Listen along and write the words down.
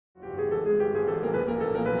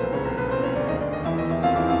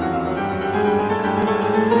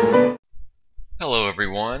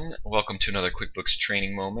everyone. Welcome to another QuickBooks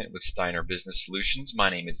training moment with Steiner Business Solutions. My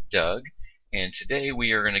name is Doug, and today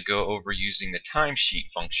we are going to go over using the timesheet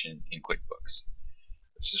function in QuickBooks.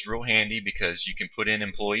 This is real handy because you can put in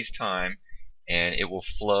employees' time and it will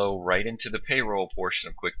flow right into the payroll portion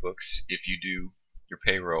of QuickBooks if you do your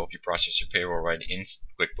payroll, if you process your payroll right in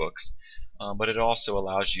QuickBooks. But it also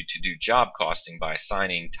allows you to do job costing by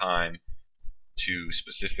assigning time to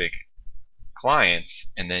specific clients,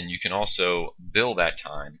 and then you can also bill that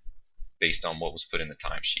time based on what was put in the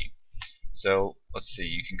timesheet. So let's see,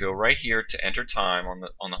 you can go right here to enter time on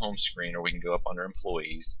the home screen, or we can go up under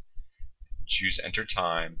employees, choose enter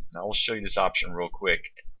time. Now we'll show you this option real quick.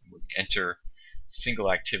 Enter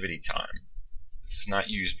single activity time. This is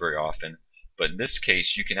not used very often, but in this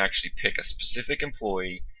case you can actually pick a specific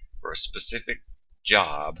employee for a specific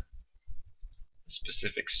job, a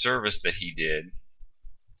specific service that he did,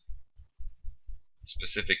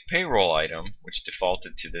 specific payroll item, which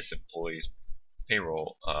defaulted to this employee's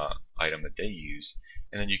payroll item that they use,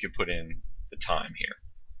 and then you can put in the time here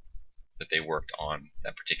that they worked on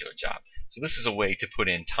that particular job. So this is a way to put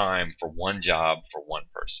in time for one job for one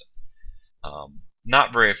person.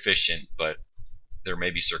 Not very efficient, but there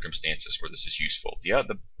may be circumstances where this is useful.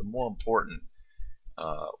 The more important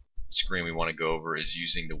screen we want to go over is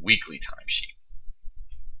using the weekly timesheet.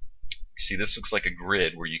 You see, this looks like a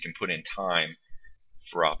grid where you can put in time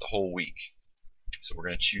throughout the whole week. So we're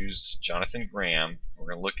going to choose Jonathan Graham. We're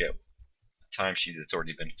going to look at a timesheet that's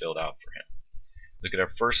already been filled out for him. Look at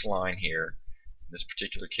our first line here. In this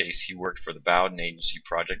particular case, he worked for the Bowden Agency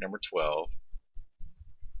project number 12.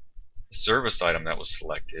 The service item that was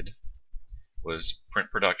selected was print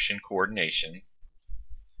production coordination.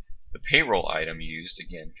 The payroll item used,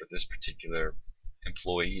 again, for this particular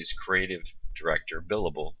employee is creative director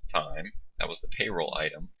billable time. That was the payroll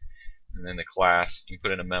item. And then the class, you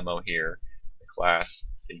put in a memo here, the class,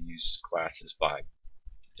 they use classes by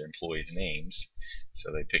their employees' names,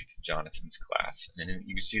 so they picked Jonathan's class. And then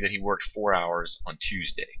you can see that he worked 4 hours on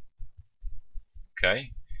Tuesday. Okay?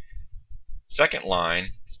 Second line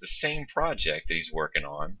is the same project that he's working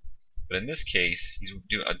on, but in this case, he's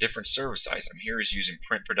doing a different service item. Here he's using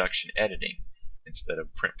print production editing instead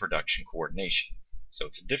of print production coordination. So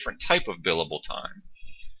it's a different type of billable time.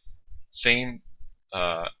 Same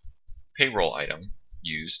payroll item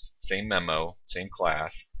used, same memo, same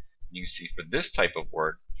class. You can see for this type of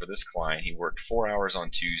work, for this client, he worked 4 hours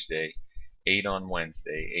on Tuesday, 8 on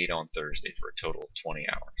Wednesday, 8 on Thursday, for a total of 20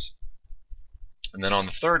 hours. And then on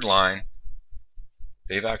the third line,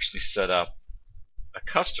 they've actually set up a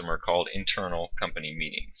customer called internal company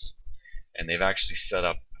meetings. And they've actually set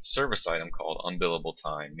up a service item called unbillable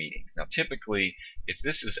time meetings. Now typically, if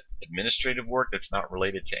this is administrative work that's not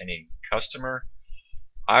related to any customer,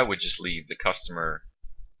 I would just leave the customer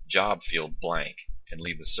job field blank and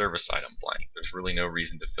leave the service item blank. There's really no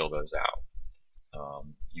reason to fill those out.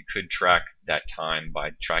 You could track that time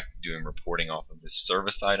by doing reporting off of this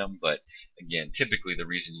service item, but again, typically the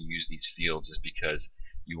reason you use these fields is because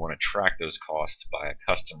you want to track those costs by a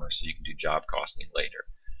customer so you can do job costing later.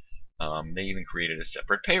 They even created a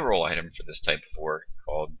separate payroll item for this type of work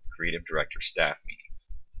called creative director staff meetings.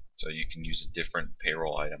 So you can use a different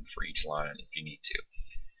payroll item for each line if you need to.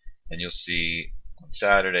 And you'll see on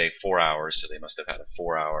Saturday 4 hours, so they must have had a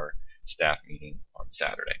 4-hour staff meeting on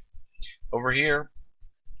Saturday. Over here,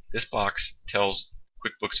 this box tells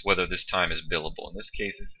QuickBooks whether this time is billable. In this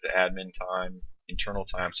case, this is admin time, internal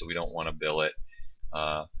time, so we don't want to bill it.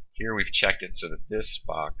 Here we've checked it so that this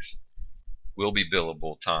box will be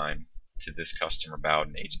billable time to this customer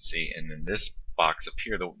Bowden Agency, and then this box up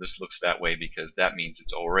here, this looks that way because that means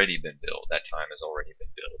it's already been billed. That time has already been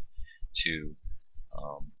billed to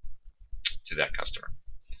that customer.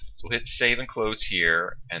 So we'll hit save and close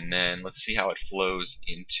here, and then let's see how it flows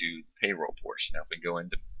into the payroll portion. Now if we go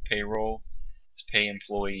into payroll, let's pay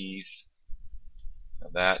employees. Now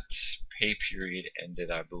that pay period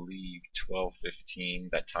ended, I believe, 12/15,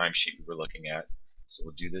 that timesheet we were looking at. So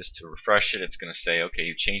we'll do this to refresh it. It's going to say, okay,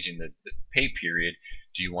 you're changing the pay period.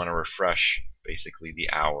 Do you want to refresh basically the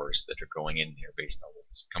hours that are going in there based on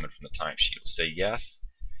what's coming from the timesheet? We'll say yes.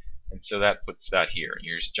 And so that puts that here.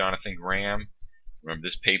 Here's Jonathan Graham. Remember,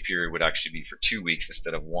 this pay period would actually be for 2 weeks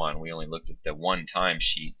instead of 1. We only looked at the one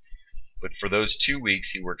timesheet. But for those 2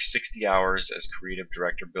 weeks, he worked 60 hours as creative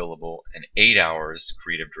director billable and 8 hours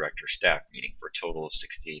creative director staff meeting for a total of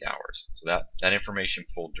 68 hours. So that information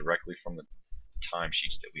pulled directly from the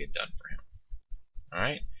timesheets that we had done for him. All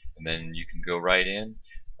right, and then you can go right in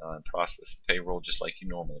and process the payroll just like you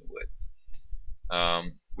normally would.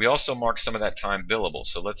 We also mark some of that time billable.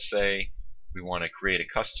 So let's say we want to create a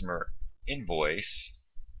customer invoice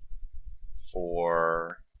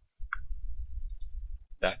for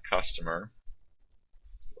that customer.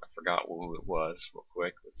 I forgot who it was real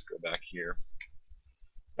quick. Let's go back here.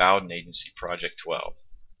 Bowden Agency Project 12.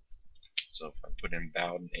 So if I put in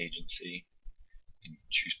Bowden Agency and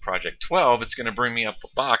choose Project 12, it's going to bring me up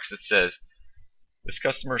a box that says this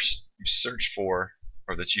customer you searched for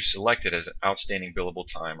or that you selected as an outstanding billable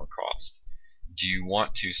time or cost. Do you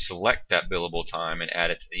want to select that billable time and add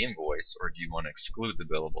it to the invoice, or do you want to exclude the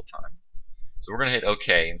billable time? So we're going to hit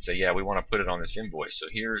OK and say, yeah, we want to put it on this invoice. So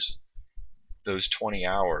here's those 20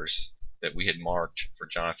 hours that we had marked for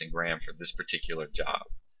Jonathan Graham for this particular job.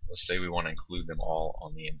 Let's say we want to include them all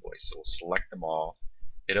on the invoice. So we'll select them all,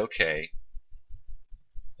 hit OK,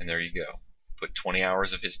 and there you go. Put 20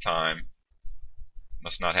 hours of his time.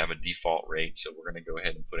 Must not have a default rate, so we're going to go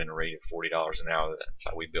ahead and put in a rate of $40 an hour. That's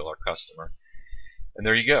how we bill our customer. And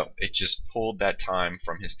there you go. It just pulled that time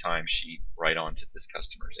from his timesheet right onto this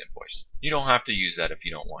customer's invoice. You don't have to use that if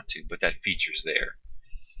you don't want to, but that feature's there.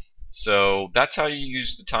 So that's how you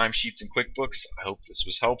use the timesheets in QuickBooks. I hope this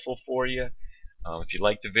was helpful for you. If you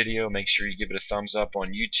liked the video, make sure you give it a thumbs up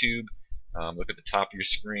on YouTube. Look at the top of your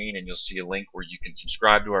screen and you'll see a link where you can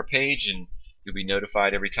subscribe to our page and you'll be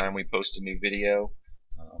notified every time we post a new video.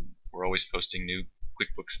 We're always posting new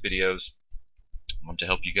QuickBooks videos to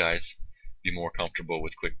help you guys be more comfortable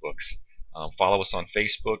with QuickBooks. Follow us on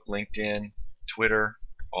Facebook, LinkedIn, Twitter,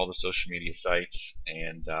 all the social media sites,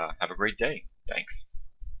 and have a great day. Thanks.